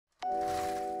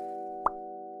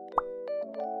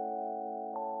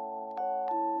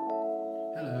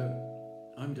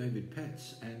I'm David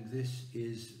Petts, and this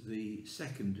is the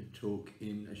second talk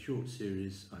in a short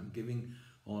series I'm giving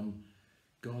on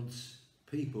God's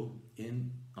people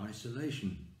in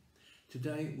isolation.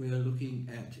 Today we are looking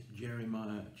at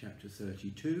Jeremiah chapter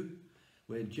 32,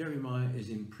 where Jeremiah is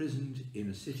imprisoned in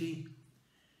a city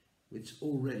which is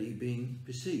already being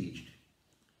besieged.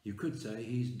 You could say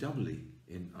he's doubly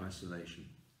in isolation.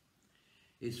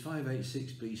 It's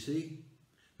 586 BC.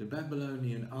 The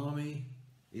Babylonian army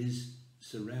is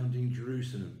surrounding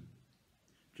Jerusalem.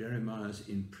 Jeremiah's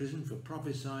in prison for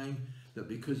prophesying that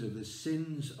because of the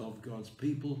sins of God's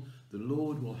people, the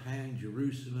Lord will hand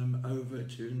Jerusalem over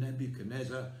to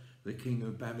Nebuchadnezzar, the king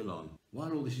of Babylon.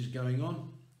 While all this is going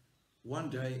on,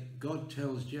 one day God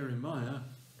tells Jeremiah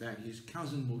that his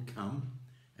cousin will come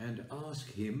and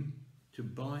ask him to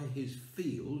buy his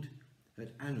field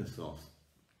at Anathoth.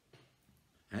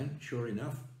 And sure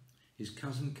enough, his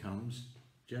cousin comes,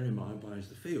 Jeremiah buys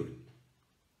the field.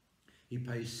 He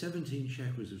pays 17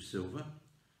 shekels of silver,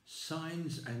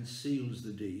 signs and seals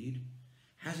the deed,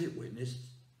 has it witnessed,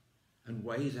 and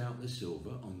weighs out the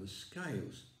silver on the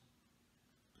scales.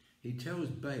 He tells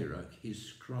Baruch, his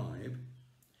scribe,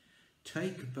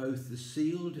 take both the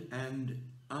sealed and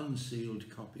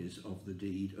unsealed copies of the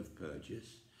deed of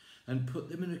purchase and put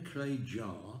them in a clay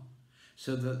jar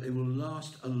so that they will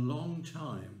last a long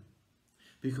time,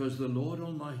 because the Lord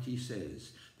Almighty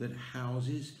says that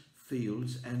houses,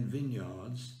 fields and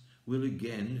vineyards will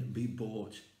again be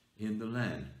bought in the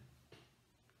land.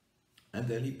 And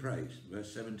then he prays,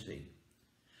 verse 17.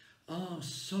 Ah,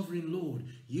 sovereign Lord,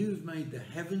 you've made the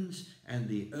heavens and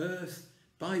the earth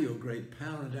by your great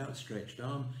power and outstretched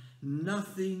arm.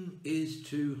 Nothing is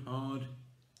too hard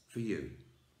for you.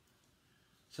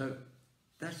 So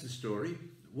that's the story.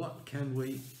 What can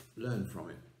we learn from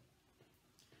it?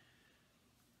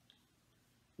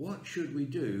 What should we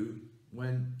do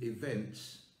when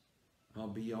events are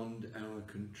beyond our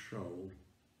control?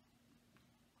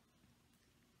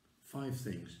 5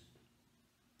 things.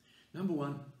 Number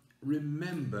 1,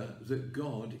 remember that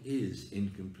God is in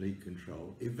complete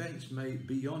control. Events may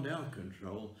be beyond our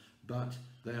control, but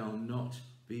they are not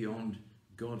beyond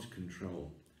God's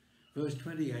control. Verse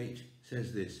 28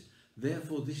 says this,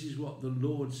 therefore this is what the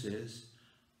Lord says,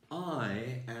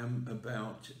 I am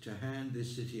about to hand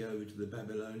this city over to the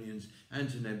Babylonians and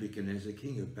to Nebuchadnezzar,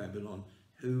 king of Babylon,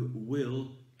 who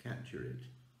will capture it.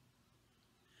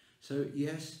 So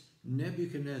yes,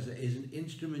 Nebuchadnezzar is an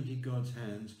instrument in God's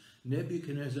hands.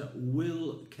 Nebuchadnezzar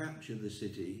will capture the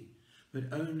city,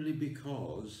 but only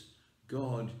because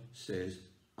God says,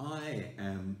 I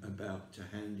am about to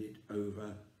hand it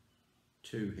over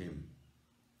to him.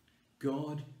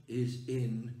 God is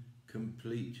in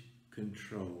complete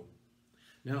control.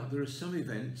 Now, there are some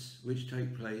events which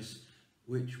take place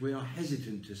which we are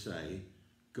hesitant to say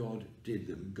God did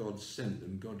them, God sent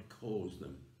them, God caused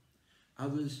them.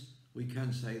 Others, we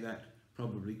can say that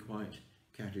probably quite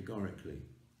categorically.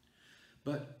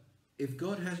 But if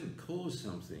God hasn't caused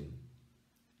something,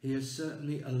 he has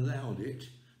certainly allowed it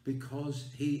because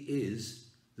he is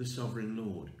the sovereign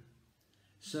Lord.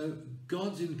 So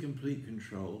God's in complete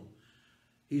control.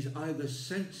 He's either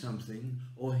sent something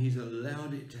or he's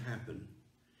allowed it to happen.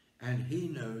 And he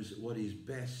knows what is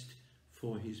best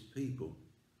for his people.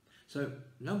 So,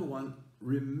 number 1,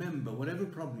 remember whatever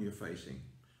problem you're facing,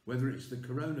 whether it's the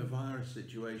coronavirus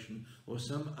situation or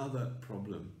some other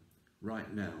problem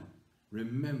right now,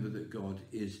 remember that God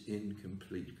is in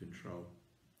complete control.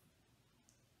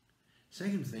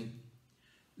 Second thing,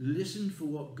 listen for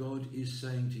what God is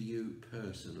saying to you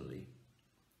personally.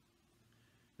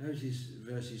 Notice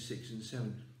verses 6 and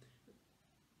 7.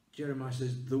 Jeremiah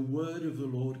says, the word of the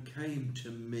Lord came to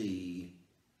me.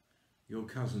 Your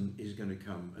cousin is going to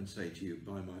come and say to you,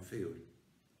 buy my field.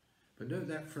 But note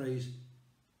that phrase,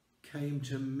 came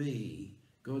to me.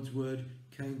 God's word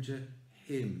came to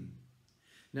him.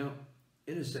 Now,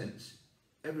 in a sense,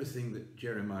 everything that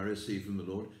Jeremiah received from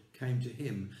the Lord came to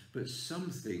him, but some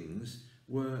things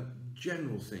were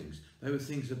general things. They were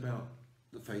things about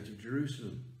the fate of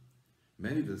Jerusalem.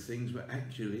 Many of the things were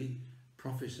actually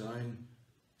prophesying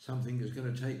something that's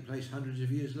going to take place hundreds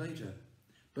of years later.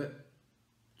 But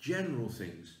general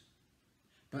things.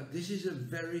 But this is a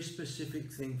very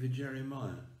specific thing for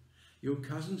Jeremiah. Your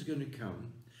cousin's going to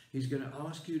come. He's going to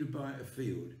ask you to buy a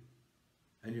field,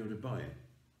 and you're to buy it.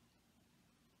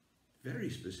 Very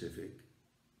specific.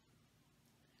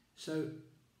 So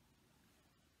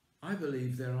I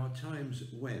believe there are times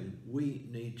when we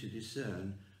need to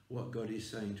discern what God is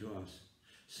saying to us.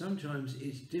 Sometimes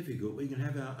it's difficult. We can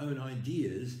have our own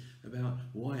ideas about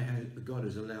why God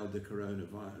has allowed the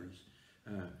coronavirus.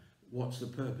 what's the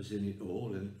purpose in it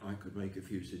all, and I could make a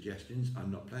few suggestions.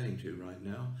 I'm not planning to right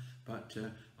now, but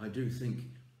I do think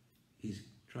he's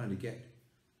trying to get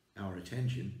our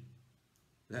attention.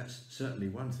 That's certainly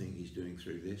one thing he's doing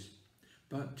through this,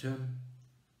 but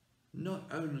not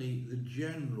only the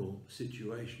general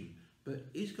situation, but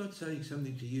is God saying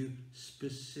something to you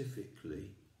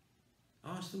specifically?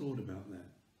 Ask the Lord about that.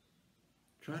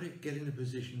 Try to get in a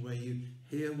position where you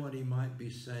hear what he might be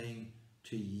saying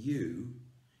to you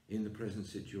in the present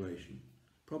situation.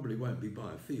 Probably won't be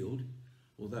by a field,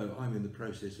 although I'm in the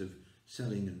process of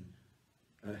selling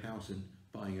a house and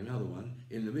buying another one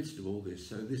in the midst of all this,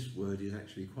 so this word is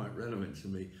actually quite relevant to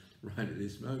me right at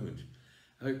this moment.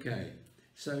 Okay,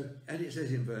 so, and it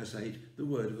says in verse 8, the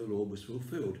word of the Lord was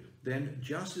fulfilled. Then,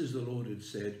 just as the Lord had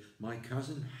said, my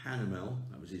cousin Hanamel,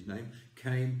 that was his name,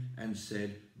 came and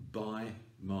said, buy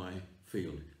my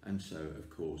field. And so, of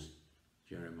course,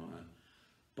 Jeremiah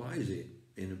buys it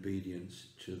in obedience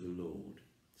to the Lord.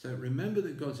 So remember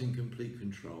that God's in complete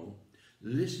control.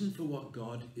 Listen for what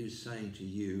God is saying to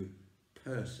you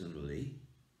personally.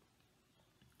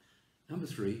 Number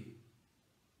 3,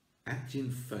 act in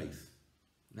faith.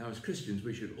 Now, as Christians,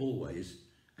 we should always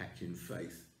act in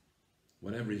faith.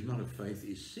 Whatever is not of faith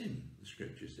is sin, the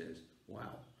scripture says.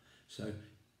 Wow. So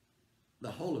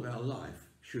the whole of our life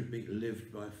should be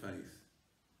lived by faith.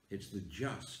 It's the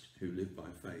just who live by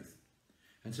faith.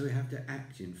 And so we have to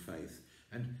act in faith.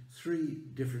 And 3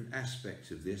 different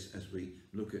aspects of this as we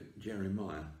look at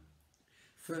Jeremiah.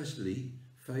 Firstly,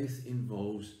 faith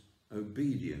involves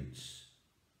obedience.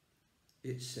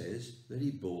 It says that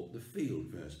he bought the field,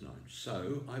 verse 9.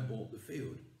 So I bought the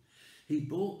field. He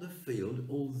bought the field,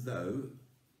 although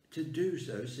to do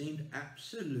so seemed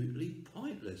absolutely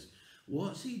pointless.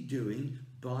 What's he doing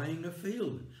buying a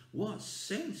field? What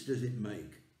sense does it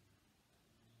make?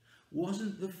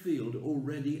 Wasn't the field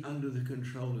already under the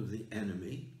control of the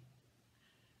enemy?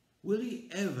 Will he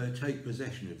ever take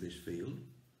possession of this field?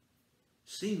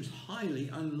 Seems highly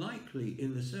unlikely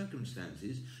in the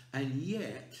circumstances, and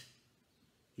yet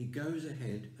he goes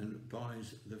ahead and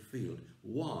buys the field.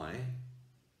 Why?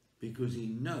 Because he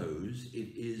knows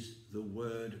it is the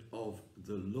word of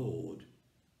the Lord.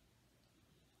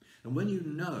 And when you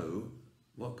know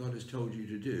what God has told you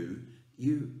to do,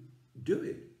 you do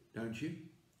it, don't you?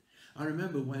 I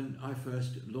remember when I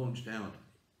first launched out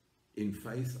in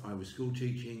faith, I was school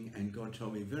teaching, and God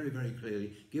told me very, very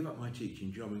clearly, give up my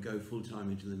teaching job and go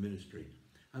full-time into the ministry.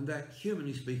 And that,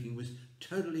 humanly speaking, was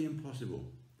totally impossible.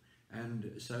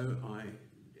 And so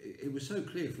it was so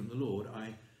clear from the Lord,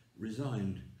 I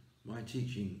resigned my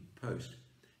teaching post.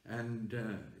 And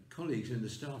colleagues in the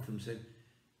staff room said,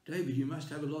 David, you must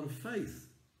have a lot of faith.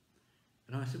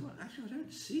 And I said, well, actually, I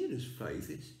don't see it as faith.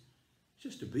 It's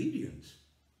just obedience.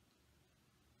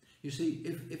 You see,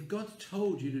 if God's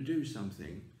told you to do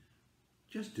something,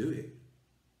 just do it.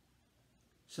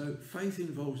 So faith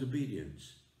involves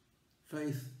obedience.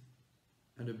 Faith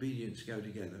and obedience go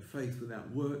together. Faith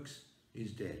without works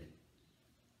is dead.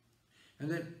 And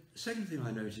then the second thing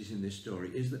I notice in this story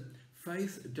is that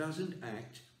faith doesn't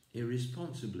act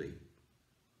irresponsibly.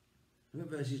 Look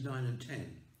at verses 9 and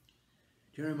 10.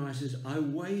 Jeremiah says, I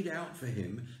weighed out for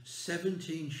him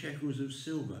 17 shekels of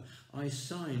silver. I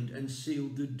signed and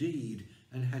sealed the deed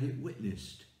and had it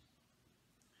witnessed.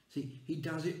 See, he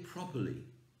does it properly.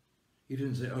 He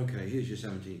didn't say, okay, here's your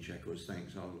 17 shekels,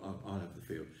 thanks, I'll have the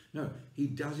field. No, he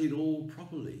does it all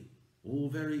properly, all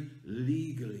very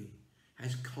legally,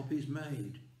 has copies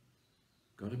made.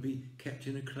 Got to be kept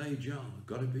in a clay jar,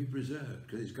 got to be preserved,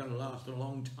 because it's got to last a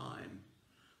long time.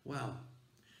 Wow.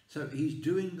 So he's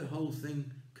doing the whole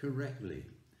thing correctly.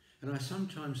 And I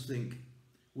sometimes think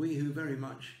we who very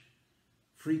much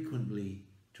frequently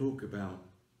talk about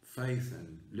faith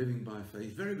and living by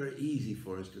faith, very, very easy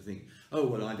for us to think, oh,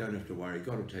 well, I don't have to worry.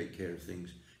 God will take care of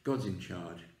things. God's in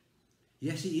charge.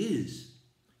 Yes, he is.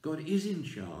 God is in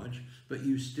charge, but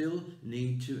you still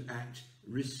need to act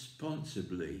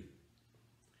responsibly.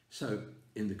 So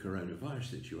in the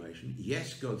coronavirus situation,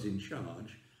 yes, God's in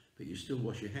charge, but you still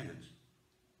wash your hands.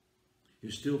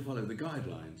 You still follow the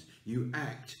guidelines. You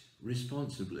act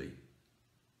responsibly.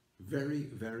 Very,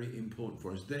 very important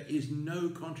for us. There is no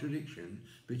contradiction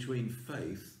between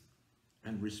faith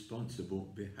and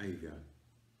responsible behaviour.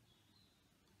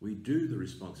 We do the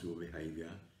responsible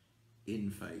behaviour in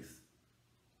faith,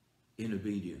 in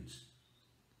obedience,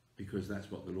 because that's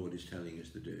what the Lord is telling us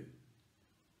to do.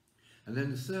 And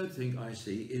then the third thing I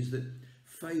see is that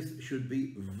faith should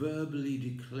be verbally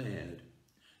declared,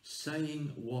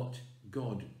 saying what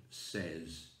God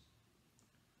says.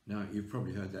 Now, you've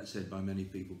probably heard that said by many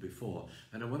people before,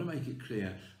 and I want to make it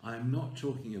clear, I am not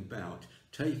talking about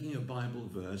taking a Bible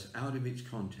verse out of its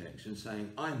context and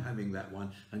saying, I'm having that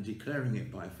one, and declaring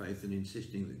it by faith and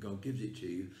insisting that God gives it to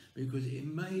you, because it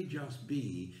may just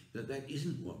be that that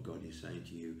isn't what God is saying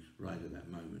to you right at that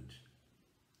moment.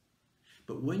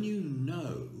 But when you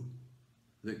know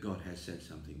that God has said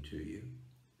something to you,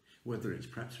 whether it's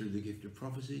perhaps through the gift of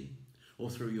prophecy,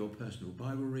 or through your personal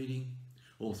Bible reading,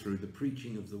 or through the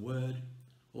preaching of the word,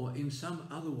 or in some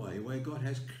other way where God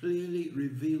has clearly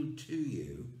revealed to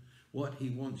you what he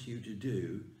wants you to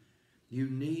do, you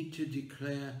need to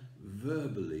declare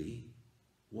verbally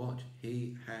what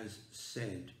he has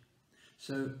said.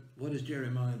 So what does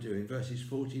Jeremiah do? In verses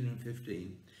 14 and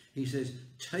 15, he says,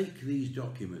 take these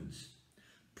documents,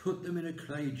 put them in a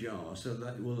clay jar so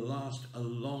that it will last a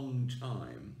long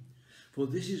time. For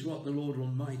this is what the Lord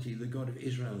Almighty, the God of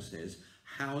Israel, says,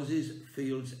 houses,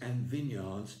 fields and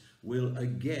vineyards will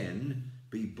again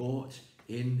be bought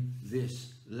in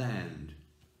this land.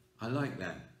 I like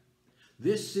that.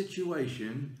 This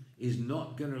situation is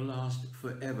not going to last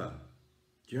forever.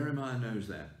 Jeremiah knows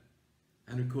that.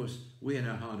 And of course, we in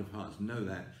our heart of hearts know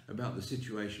that about the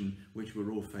situation which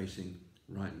we're all facing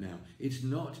right now. It's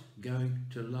not going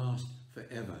to last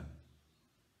forever.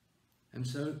 And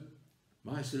so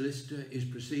my solicitor is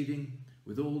proceeding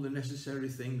with all the necessary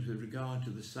things with regard to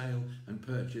the sale and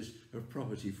purchase of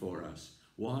property for us.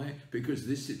 Why? Because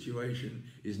this situation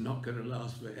is not going to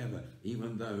last forever,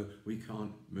 even though we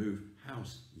can't move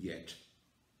house yet.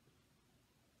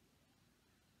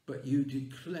 But you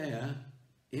declare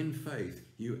in faith,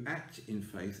 you act in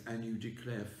faith, and you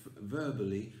declare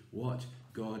verbally what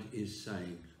God is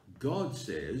saying. God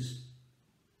says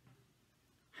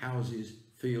houses,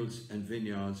 fields and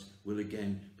vineyards will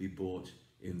again be bought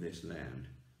in this land.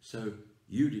 So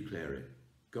you declare it.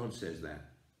 God says that.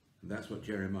 And that's what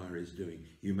Jeremiah is doing.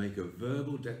 You make a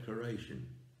verbal declaration.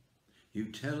 You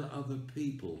tell other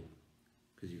people,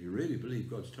 because if you really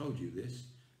believe God's told you this,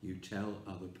 you tell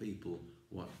other people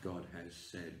what God has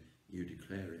said. You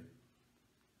declare it.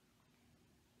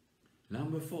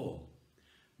 Number 4,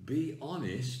 be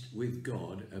honest with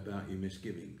God about your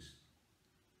misgivings.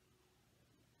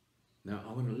 Now,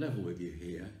 I want to level with you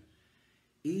here.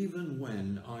 Even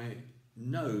when I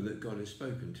know that God has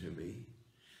spoken to me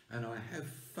and I have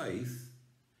faith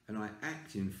and I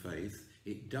act in faith,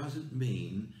 it doesn't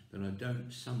mean that I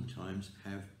don't sometimes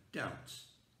have doubts.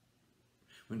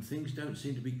 When things don't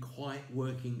seem to be quite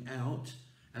working out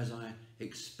as I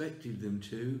expected them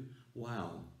to,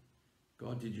 wow,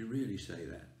 God, did you really say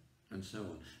that? And so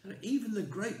on. And even the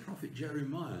great prophet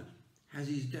Jeremiah has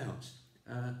his doubts.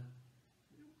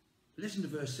 Listen to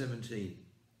verse 17.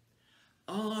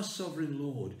 Ah, sovereign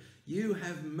Lord, you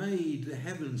have made the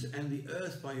heavens and the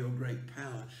earth by your great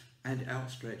power and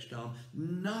outstretched arm.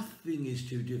 Nothing is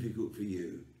too difficult for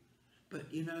you.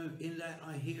 But, you know, in that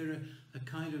I hear a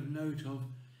kind of note of,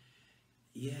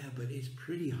 yeah, but it's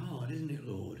pretty hard, isn't it,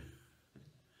 Lord?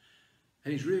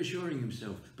 And he's reassuring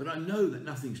himself, but I know that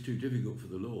nothing's too difficult for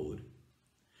the Lord.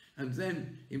 And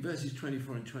then in verses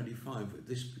 24 and 25,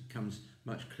 this becomes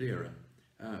much clearer.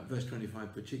 Verse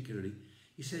 25 particularly,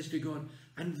 he says to God,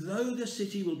 and though the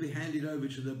city will be handed over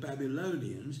to the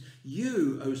Babylonians,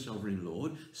 you, O sovereign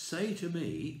Lord, say to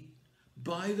me,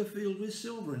 buy the field with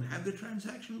silver and have the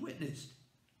transaction witnessed.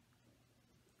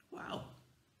 Wow.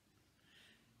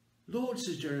 Lord,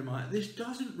 says Jeremiah, this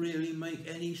doesn't really make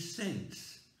any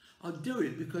sense. I'll do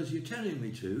it because you're telling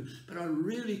me to, but I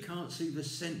really can't see the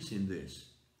sense in this.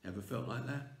 Ever felt like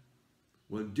that?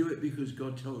 Well, do it because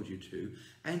God told you to.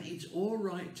 And it's all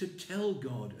right to tell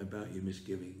God about your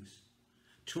misgivings.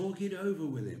 Talk it over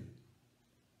with him.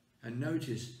 And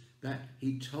notice that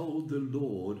he told the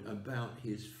Lord about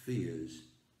his fears.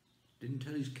 Didn't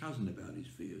tell his cousin about his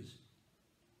fears.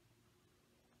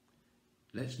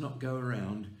 Let's not go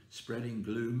around spreading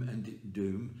gloom and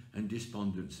doom and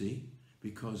despondency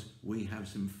because we have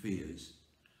some fears.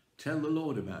 Tell the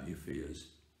Lord about your fears.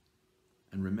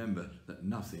 And remember that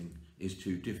nothing is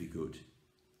too difficult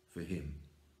for him.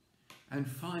 And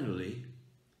finally,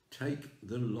 take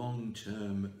the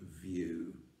long-term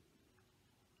view.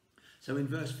 So in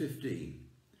verse 15,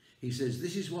 he says,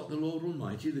 this is what the Lord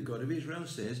Almighty, the God of Israel,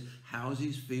 says,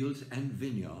 houses, fields and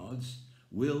vineyards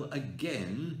will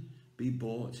again be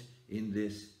bought in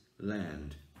this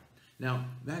land. Now,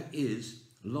 that is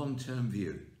long-term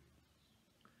view.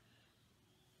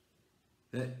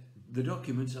 That the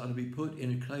documents are to be put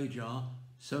in a clay jar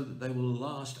so that they will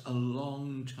last a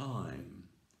long time.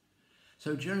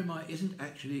 So Jeremiah isn't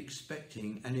actually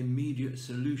expecting an immediate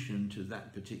solution to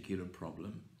that particular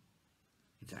problem.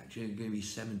 It's actually going to be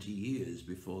 70 years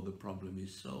before the problem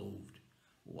is solved.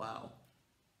 Wow.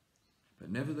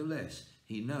 But nevertheless,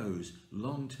 he knows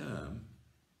long term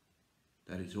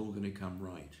that it's all going to come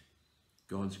right.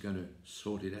 God's going to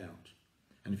sort it out.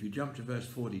 And if you jump to verse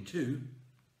 42,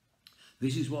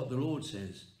 this is what the Lord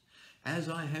says. As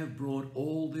I have brought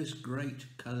all this great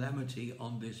calamity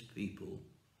on this people,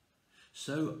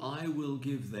 so I will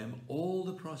give them all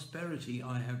the prosperity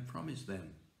I have promised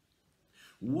them.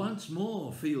 Once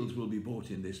more fields will be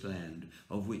bought in this land,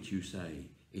 of which you say,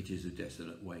 it is a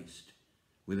desolate waste,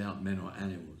 without men or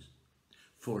animals,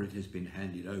 for it has been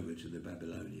handed over to the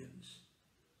Babylonians.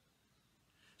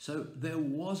 So there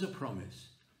was a promise.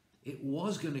 It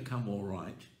was going to come all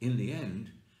right in the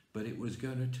end, but it was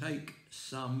going to take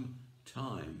some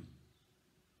time.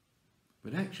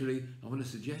 But actually, I want to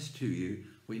suggest to you,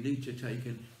 we need to take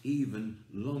an even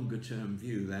longer term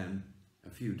view than a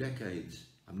few decades.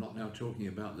 I'm not now talking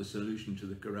about the solution to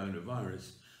the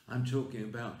coronavirus. I'm talking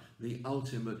about the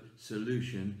ultimate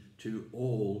solution to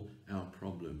all our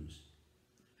problems.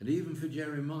 And even for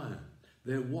Jeremiah,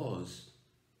 there was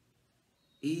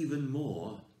even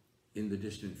more in the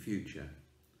distant future.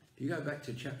 If you go back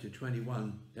to chapter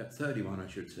 31, 31 I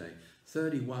should say,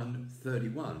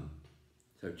 31.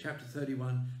 So chapter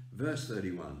 31, verse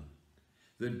 31.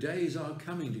 The days are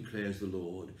coming, declares the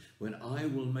Lord, when I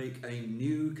will make a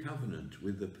new covenant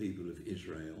with the people of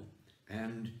Israel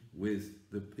and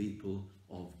with the people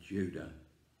of Judah.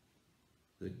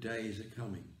 The days are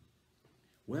coming.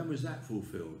 When was that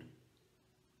fulfilled?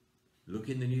 Look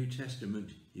in the New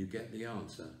Testament, you get the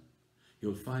answer.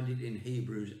 You'll find it in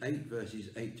Hebrews 8 verses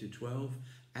 8 to 12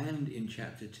 and in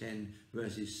chapter 10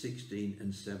 verses 16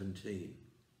 and 17.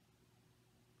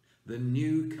 The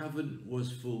new covenant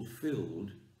was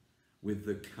fulfilled with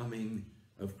the coming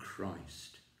of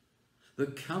Christ. The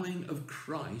coming of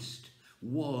Christ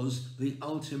was the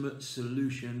ultimate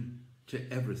solution to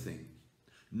everything,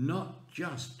 not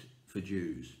just for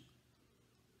Jews,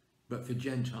 but for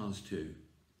Gentiles too,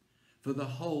 for the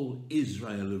whole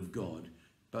Israel of God,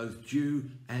 both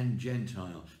Jew and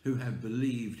Gentile, who have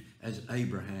believed as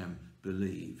Abraham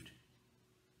believed.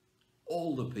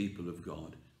 All the people of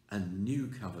God, a new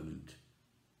covenant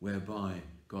whereby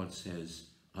God says,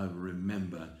 I will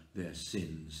remember their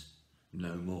sins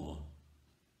no more.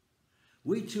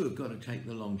 We too have got to take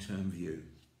the long-term view.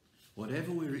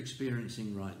 Whatever we're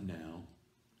experiencing right now,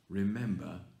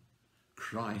 remember,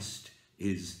 Christ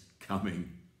is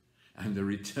coming, and the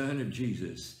return of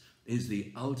Jesus is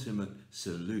the ultimate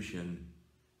solution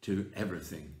to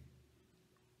everything.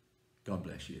 God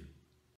bless you.